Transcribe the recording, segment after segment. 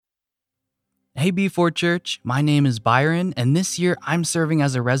Hey B4 Church, my name is Byron, and this year I'm serving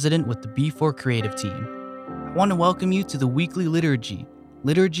as a resident with the B4 Creative Team. I want to welcome you to the weekly Liturgy.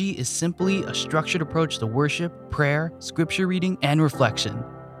 Liturgy is simply a structured approach to worship, prayer, scripture reading, and reflection.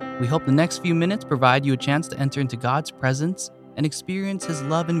 We hope the next few minutes provide you a chance to enter into God's presence and experience His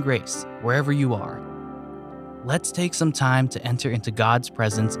love and grace wherever you are. Let's take some time to enter into God's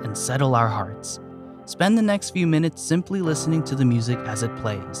presence and settle our hearts. Spend the next few minutes simply listening to the music as it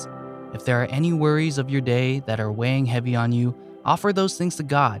plays. If there are any worries of your day that are weighing heavy on you, offer those things to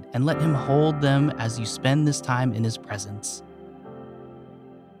God and let Him hold them as you spend this time in His presence.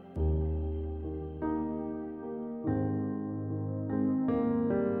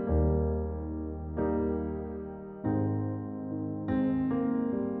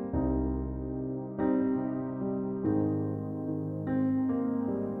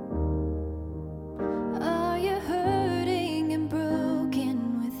 Are you hurting and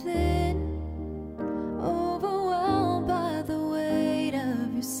broken within? Overwhelmed by the weight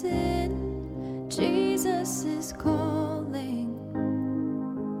of your sin? Jesus is calling.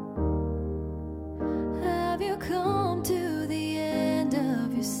 Have you come to the end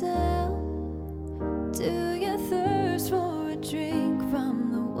of yourself? Do you thirst for a drink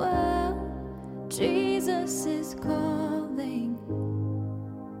from the well? Jesus is calling.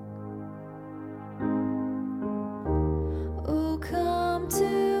 Oh, come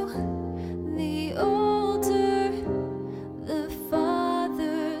to the altar. The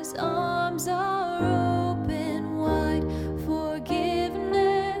Father's arms are open wide.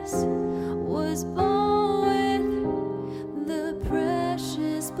 Forgiveness was bought with the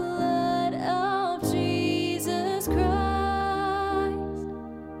precious blood of Jesus Christ.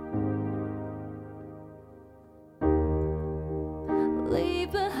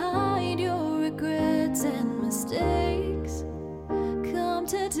 Leave behind your regrets and mistakes. Come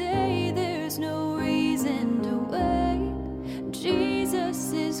today, there's no reason to wait.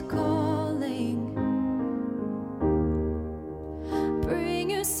 Jesus is calling. Bring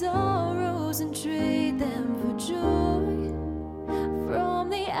your sorrows and trade them for joy. From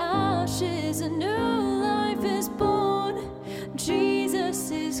the ashes, a new life is born.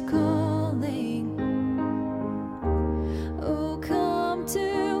 Jesus is calling. Oh, come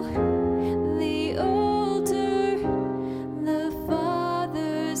to the altar. The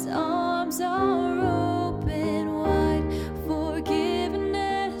Father's arms are open wide.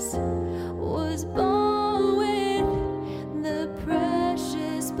 Forgiveness was bought with the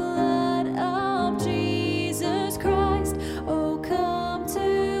precious blood of Jesus Christ. Oh, come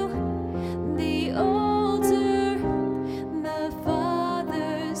to the altar. The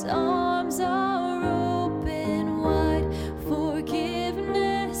Father's arms are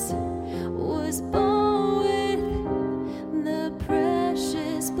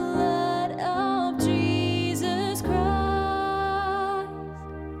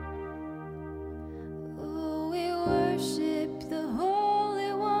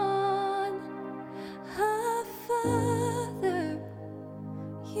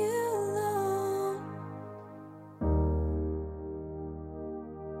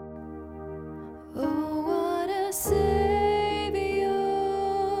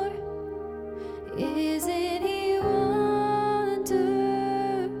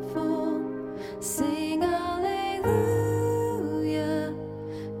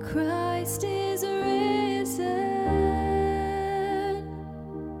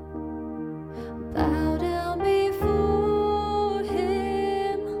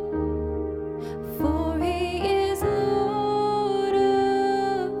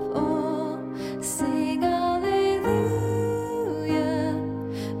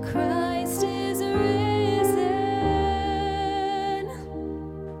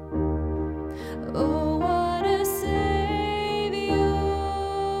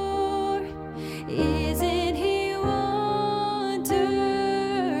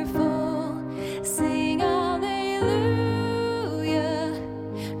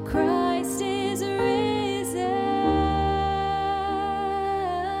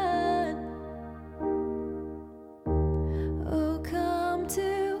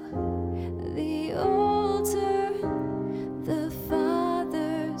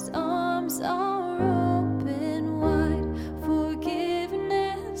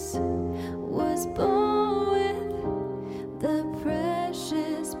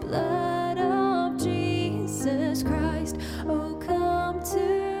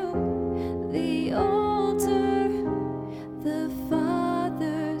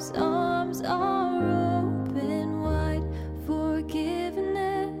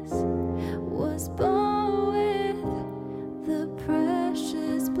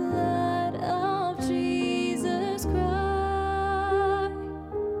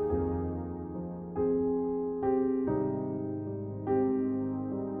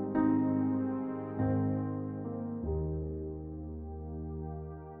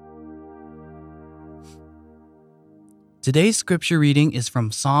Today's scripture reading is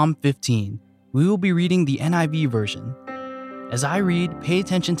from Psalm 15. We will be reading the NIV version. As I read, pay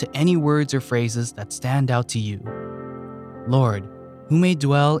attention to any words or phrases that stand out to you. Lord, who may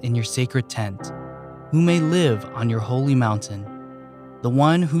dwell in your sacred tent? Who may live on your holy mountain? The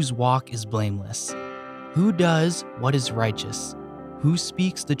one whose walk is blameless. Who does what is righteous? Who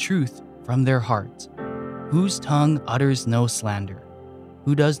speaks the truth from their heart? Whose tongue utters no slander?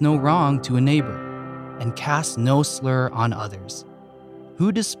 Who does no wrong to a neighbor and casts no slur on others?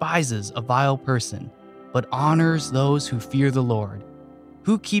 Who despises a vile person, but honors those who fear the Lord?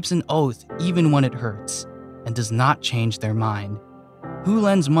 Who keeps an oath even when it hurts, and does not change their mind? Who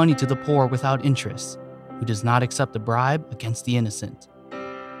lends money to the poor without interest? Who does not accept a bribe against the innocent?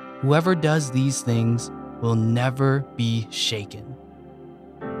 Whoever does these things will never be shaken.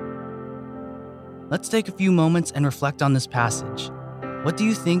 Let's take a few moments and reflect on this passage. What do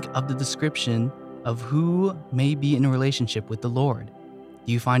you think of the description of who may be in a relationship with the Lord?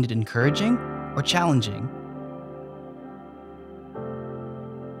 Do you find it encouraging or challenging?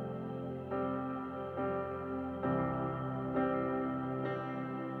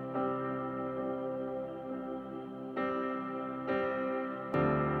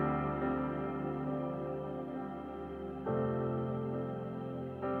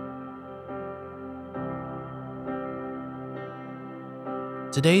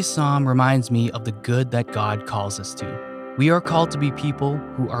 Today's psalm reminds me of the good that God calls us to. We are called to be people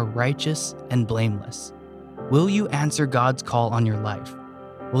who are righteous and blameless. Will you answer God's call on your life?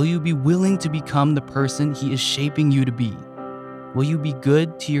 Will you be willing to become the person He is shaping you to be? Will you be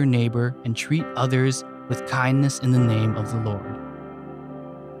good to your neighbor and treat others with kindness in the name of the Lord?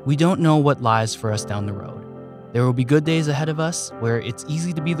 We don't know what lies for us down the road. There will be good days ahead of us where it's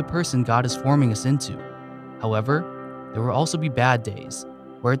easy to be the person God is forming us into. However, there will also be bad days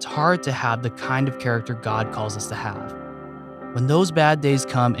where it's hard to have the kind of character God calls us to have. When those bad days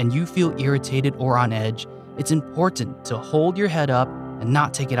come and you feel irritated or on edge, it's important to hold your head up and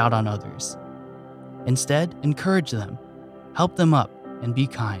not take it out on others. Instead, encourage them, help them up, and be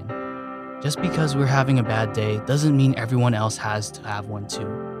kind. Just because we're having a bad day doesn't mean everyone else has to have one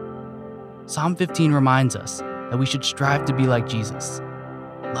too. Psalm 15 reminds us that we should strive to be like Jesus.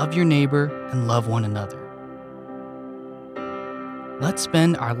 Love your neighbor and love one another. Let's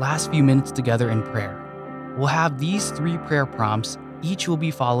spend our last few minutes together in prayer. We'll have these 3 prayer prompts. Each will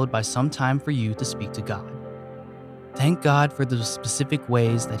be followed by some time for you to speak to God. Thank God for the specific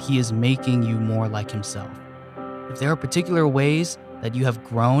ways that He is making you more like Himself. If there are particular ways that you have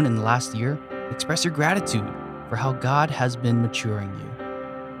grown in the last year, express your gratitude for how God has been maturing you.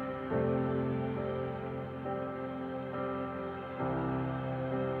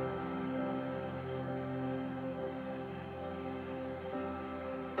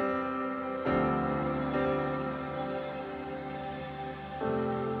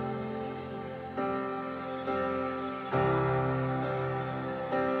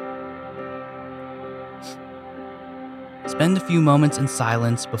 Spend a few moments in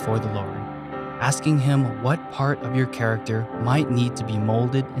silence before the Lord, asking Him what part of your character might need to be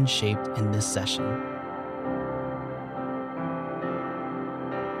molded and shaped in this session.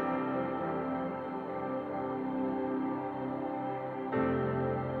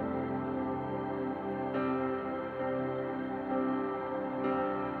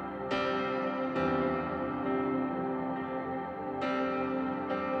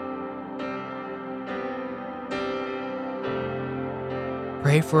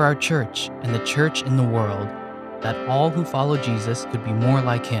 Pray for our church and the church in the world, that all who follow Jesus could be more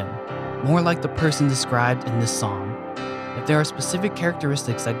like Him, more like the person described in this psalm. If there are specific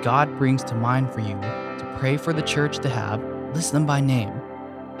characteristics that God brings to mind for you to pray for the church to have, list them by name.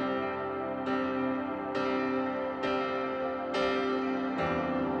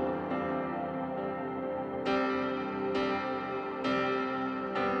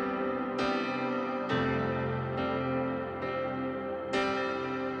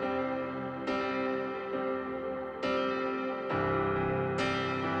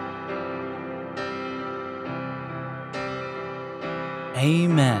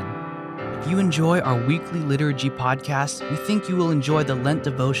 Amen. If you enjoy our weekly liturgy podcast, we think you will enjoy the Lent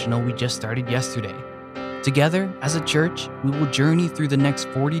devotional we just started yesterday. Together, as a church, we will journey through the next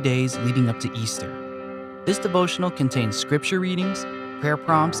 40 days leading up to Easter. This devotional contains scripture readings, prayer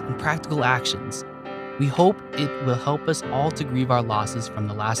prompts, and practical actions. We hope it will help us all to grieve our losses from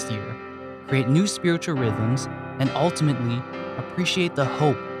the last year, create new spiritual rhythms, and ultimately appreciate the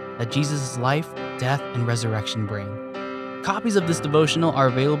hope that Jesus' life, death, and resurrection bring. Copies of this devotional are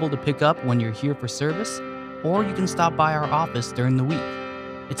available to pick up when you're here for service, or you can stop by our office during the week.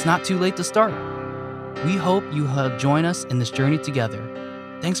 It's not too late to start. We hope you have joined us in this journey together.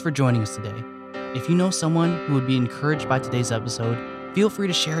 Thanks for joining us today. If you know someone who would be encouraged by today's episode, feel free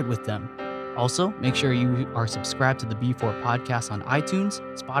to share it with them. Also, make sure you are subscribed to the B4 podcast on iTunes,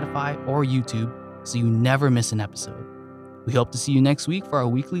 Spotify, or YouTube so you never miss an episode. We hope to see you next week for our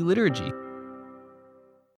weekly liturgy.